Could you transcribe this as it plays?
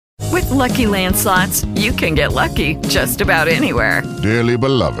Lucky Land Slots, you can get lucky just about anywhere. Dearly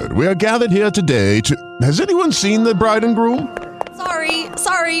beloved, we are gathered here today to... Has anyone seen the bride and groom?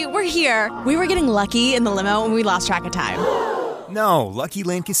 Sorry, we're here. We were getting lucky in the limo and we lost track of time. No, Lucky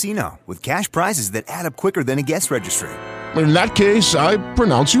Land Casino, with cash prizes that add up quicker than a guest registry. In that case, I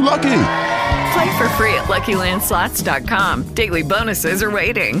pronounce you lucky. Play for free at LuckyLandSlots.com. Daily bonuses are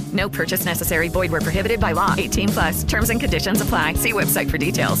waiting. No purchase necessary. Void where prohibited by law. 18+. Terms and conditions apply. See website for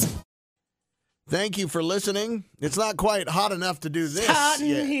details. Thank you for listening. It's not quite hot enough to do this. Hot in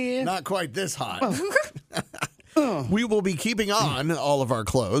yet. here. Not quite this hot. We will be keeping on all of our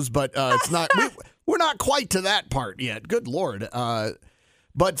clothes, but it's not. We're not quite to that part yet. Good Lord.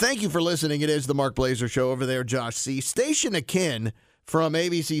 But thank you for listening. It is the Mark Blazer Show over there. Josh C. Station Akin from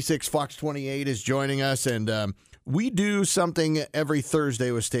ABC 6 Fox 28 is joining us, and we do something every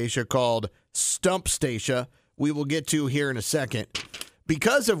Thursday with Stacia called Stump Stacia. We will get to here in a second.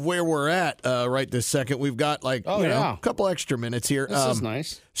 Because of where we're at right this second, we've got a couple extra minutes here. This is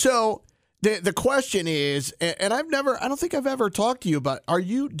nice. So the question is, and I don't think I've ever talked to you about,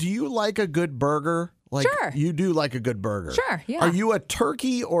 do you like a good burger? Like, sure. You do like a good burger. Sure, yeah. Are you a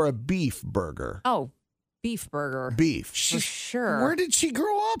turkey or a beef burger? Oh, beef burger. Beef. For sure. Where did she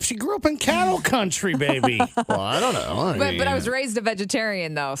grow up? She grew up in cattle country, baby. Well, I don't know. But I was raised a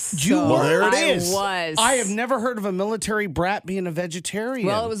vegetarian, though. Well, there it is. I have never heard of a military brat being a vegetarian.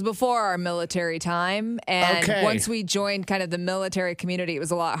 Well, it was before our military time. And once we joined kind of the military community, it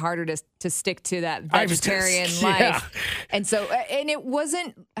was a lot harder to stick to that vegetarian life. And so, and it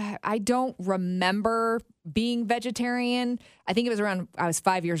wasn't, I don't remember being vegetarian. I think it was around, I was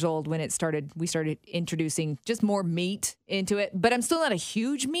 5 years old when we started introducing just more meat into it. But I'm still not a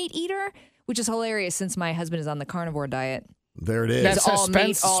huge meat eater, which is hilarious since my husband is on the carnivore diet. There it is. That's all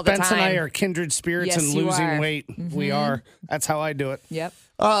meat all the Spence time. and I are kindred spirits in losing weight. Mm-hmm. We are. That's how I do it. Yep.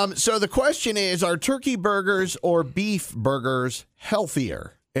 So the question is, are turkey burgers or beef burgers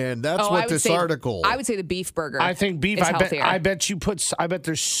healthier? And that's what this article. I would say the beef burger. I think beef. Is healthier. I bet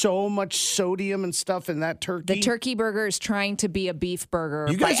there's so much sodium and stuff in that turkey. The turkey burger is trying to be a beef burger.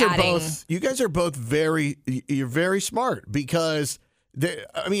 You guys are both very. You're very smart because.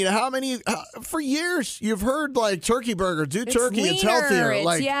 How many for years you've heard like turkey burger, turkey, it's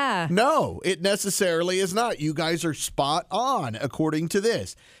healthier. No, it necessarily is not. You guys are spot on according to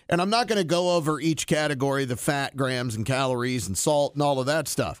this. And I'm not going to go over each category, the fat, grams, and calories, and salt, and all of that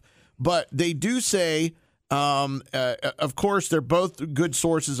stuff. But they do say, of course, they're both good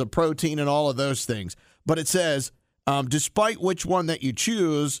sources of protein and all of those things. But it says, despite which one that you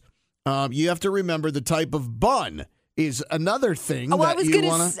choose, you have to remember the type of bun is another thing. I was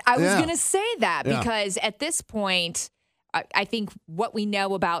going to say that because at this point, I think what we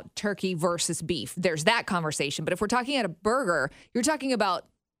know about turkey versus beef, there's that conversation. But if we're talking about a burger, you're talking about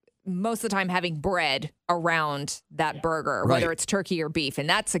most of the time having bread around that burger, whether it's turkey or beef. And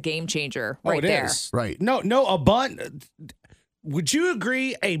that's a game changer right there. Is. Right. No, a bun. Would you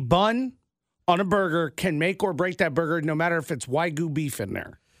agree a bun on a burger can make or break that burger no matter if it's Wagyu beef in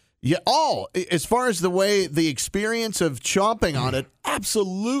there? Yeah. As far as the experience of chomping on it,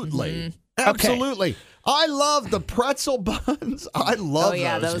 absolutely. Mm-hmm. Absolutely. Okay. I love the pretzel buns. I love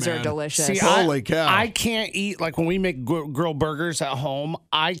those are delicious. See, holy cow. I can't eat, like when we make grilled burgers at home,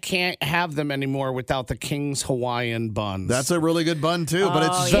 I can't have them anymore without the King's Hawaiian buns. That's a really good bun, too, but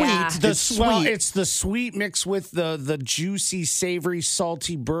it's sweet. Yeah. It's the sweet mixed with the juicy, savory,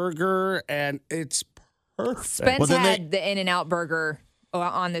 salty burger, and it's perfect. Spence had the In-N-Out burger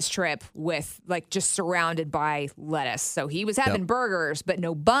on this trip with just surrounded by lettuce. So he was having burgers, but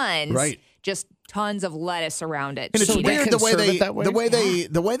no buns. Right. Just tons of lettuce around it. And it's weird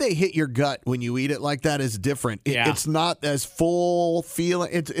the way they hit your gut when you eat it like that is different. It's not as full feeling.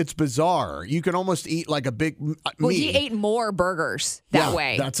 It's bizarre. You can almost eat like a big meat. Well, he ate more burgers that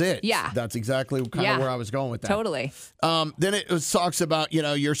way. That's it. Yeah. That's exactly kind of where I was going with that. Totally. Then it talks about,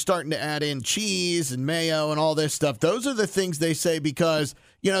 you're starting to add in cheese and mayo and all this stuff. Those are the things they say because,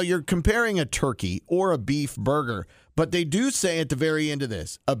 you're comparing a turkey or a beef burger. But they do say at the very end of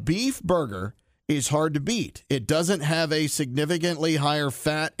this, a beef burger is hard to beat. It doesn't have a significantly higher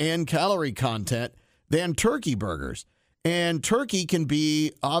fat and calorie content than turkey burgers. And turkey can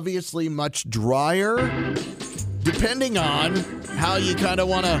be obviously much drier, depending on how you kind of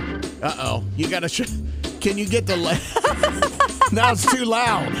want to. You got to. Can you get the? Now it's too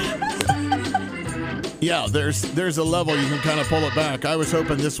loud. Yeah, there's a level you can kind of pull it back. I was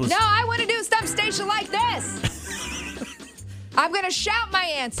hoping this was. No, I want to do Stump Stacia like this. I'm going to shout my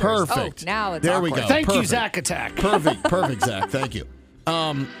answers. Perfect. Oh, now it's there awkward. we go. Thank you, Zach Attack. Perfect, Zach. Thank you.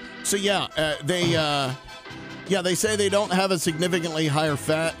 Yeah, they say they don't have a significantly higher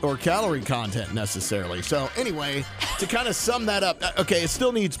fat or calorie content necessarily. So anyway, to kind of sum that up, okay, it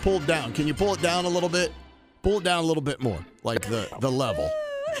still needs pulled down. Can you pull it down a little bit? Pull it down a little bit more, like the level.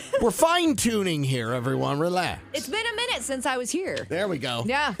 We're fine-tuning here, everyone. Relax. It's been a minute since I was here. There we go.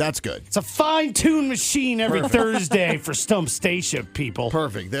 Yeah. That's good. It's a fine-tune machine every Thursday for Stump Stacia, people.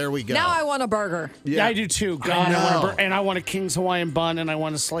 Perfect. There we go. Now I want a burger. Yeah, I do too. God, I want a burger. And I want a King's Hawaiian bun, and I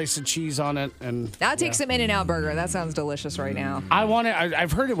want a slice of cheese on it. And I'll take some In-N-Out burger. That sounds delicious right now. I want it.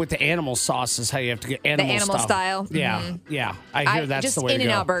 I've heard it with the animal sauce is how you have to get animal style. Yeah, yeah. I hear that's the way to go. Just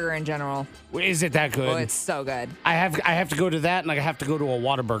In-N-Out burger in general. Is it that good? Oh, it's so good. I have to go to that, and I have to go to a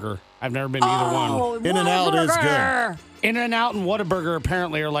Whataburger. I've never been to either one. In-N-Out is good. In-N-Out and Whataburger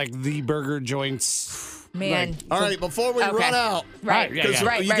apparently are like the burger joints. Man. All right, before we run out, right, you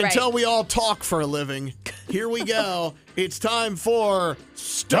can tell we all talk for a living. Here we go. It's time for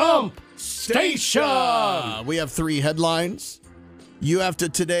Stump Stacia. We have 3 headlines. You have to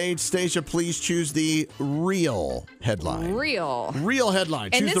today, Stacia, please choose the real headline. Real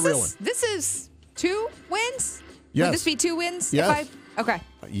headline. Choose the real one. This is 2 wins? Yes. Would this be 2 wins? Yes. Okay.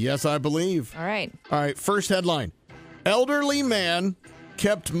 Yes, I believe. All right. First headline. Elderly man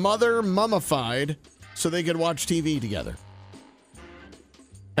kept mother mummified so they could watch TV together.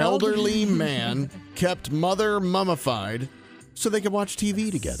 Elderly man kept mother mummified so they could watch TV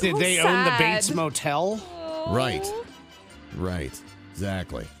together. Did they own the Bates Motel? Right.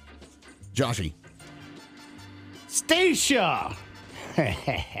 Exactly. Joshy. Stacia.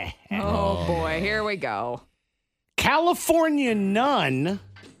 Oh, boy. Here we go. California nun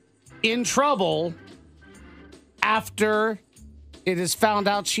in trouble after it is found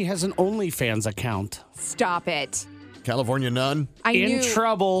out she has an OnlyFans account. Stop it. California nun? In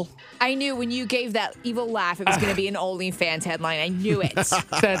trouble. I knew when you gave that evil laugh, it was going to be an OnlyFans headline. I knew it.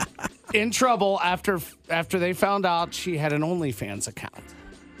 That in trouble after they found out she had an OnlyFans account.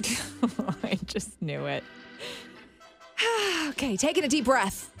 I just knew it. Okay, taking a deep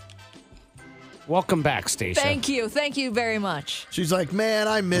breath. Welcome back, Stacia. Thank you very much. She's like, man,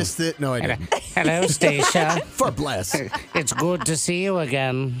 I missed it. No, I didn't. Hello, Stacia. For bless. It's good to see you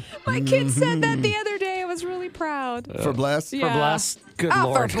again. My kid said that the other day. I was really proud. For bless? Yeah. For bless? Good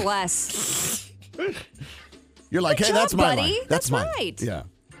Lord. For bless. You're like, Good hey, job, that's my buddy. line. That's mine. Right. Yeah.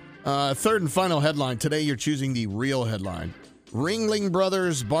 Third and final headline. Today you're choosing the real headline. Ringling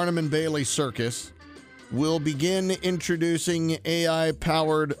Brothers Barnum and Bailey Circus will begin introducing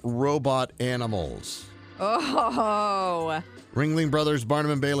AI-powered robot animals. Oh. Ringling Brothers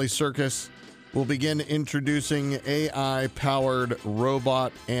Barnum and Bailey Circus will begin introducing AI-powered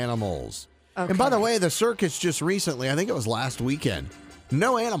robot animals. Okay. And by the way, the circus just recently, I think it was last weekend,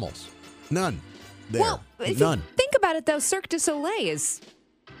 no animals. None. There. Well, if None. you think about it, though, Cirque du Soleil is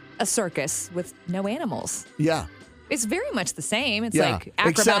a circus with no animals. Yeah. It's very much the same. It's Yeah, like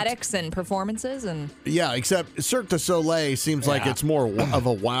acrobatics and performances and... Yeah, except Cirque du Soleil seems like it's more of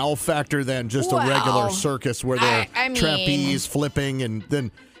a wow factor than just a regular circus where they're trapeze flipping and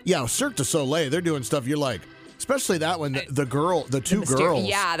then, Cirque du Soleil, they're doing stuff you're like, especially that one, the two girls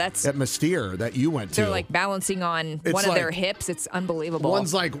that's at Mystere that you went to. They're like balancing on one of their hips. It's unbelievable.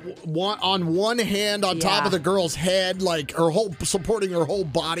 One's like on one hand on top of the girl's head, like supporting her whole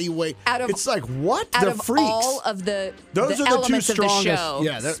body weight. It's like, what? They're freaks. All of those are the elements two of the strongest. show,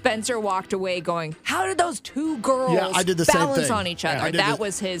 Yeah, Spencer walked away going, how did those two girls I did the same balance thing. on each other? Yeah, that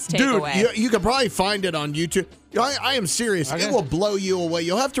was his takeaway. Dude, you could probably find it on YouTube. I am serious. Okay. It will blow you away.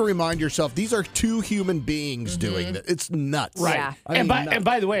 You'll have to remind yourself, these are two human beings doing it. It's nuts. Right. Yeah. And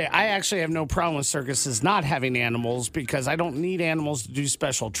by the way, I actually have no problem with circuses not having animals because I don't need animals to do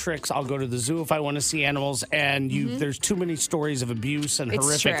special tricks. I'll go to the zoo if I want to see animals, and there's too many stories of abuse and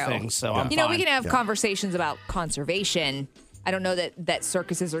horrific things. So I'm fine. We can have conversations about conservation. I don't know that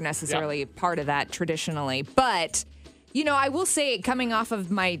circuses are necessarily part of that traditionally, but... I will say, coming off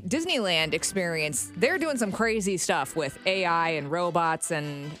of my Disneyland experience, they're doing some crazy stuff with AI and robots,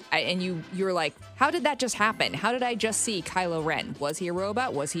 and you're like, how did that just happen? How did I just see Kylo Ren? Was he a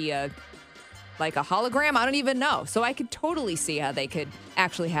robot? Was he a hologram? I don't even know. So I could totally see how they could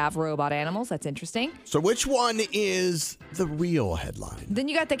actually have robot animals. That's interesting. So which one is the real headline? Then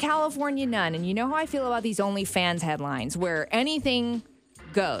you got the California nun, and you know how I feel about these OnlyFans headlines, where anything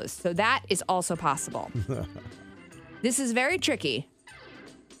goes. So that is also possible. This is very tricky.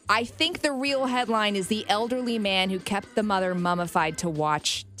 I think the real headline is the elderly man who kept the mother mummified to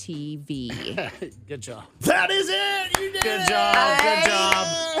watch TV. Good job. That is it. You did Good job.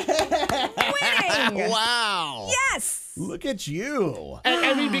 Winning. Wow. Yes. Look at you.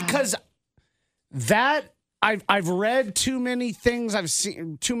 I mean, because that I've read too many things. I've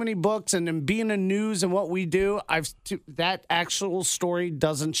seen too many books, and in being in news and what we do, that actual story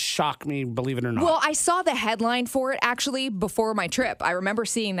doesn't shock me, believe it or not. Well, I saw the headline for it actually before my trip. I remember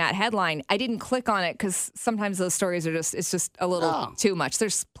seeing that headline. I didn't click on it because sometimes those stories are it's just a little too much.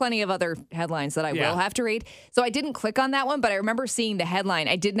 There's plenty of other headlines that I will have to read. So I didn't click on that one, but I remember seeing the headline.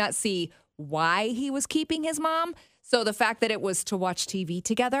 I did not see why he was keeping his mom. So the fact that it was to watch TV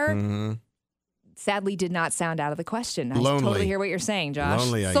together, sadly did not sound out of the question. I totally hear what you're saying, Josh.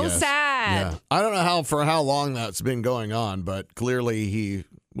 Lonely, I so guess. sad. Yeah. I don't know for how long that's been going on, but clearly he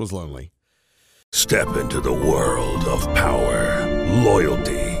was lonely. Step into the world of power,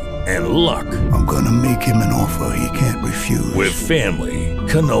 loyalty, and luck. I'm going to make him an offer he can't refuse. With family,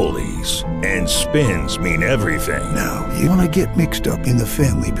 cannolis, and spins mean everything. Now, you want to get mixed up in the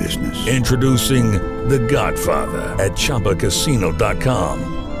family business. Introducing The Godfather at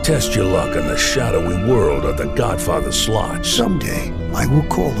ChumbaCasino.com. Test your luck in the shadowy world of The Godfather slot. Someday, I will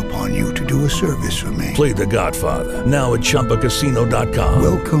call upon you to do a service for me. Play The Godfather, now at ChumbaCasino.com.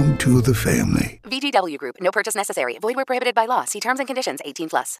 Welcome to the family. VGW Group. No purchase necessary. Void where prohibited by law. See terms and conditions. 18+.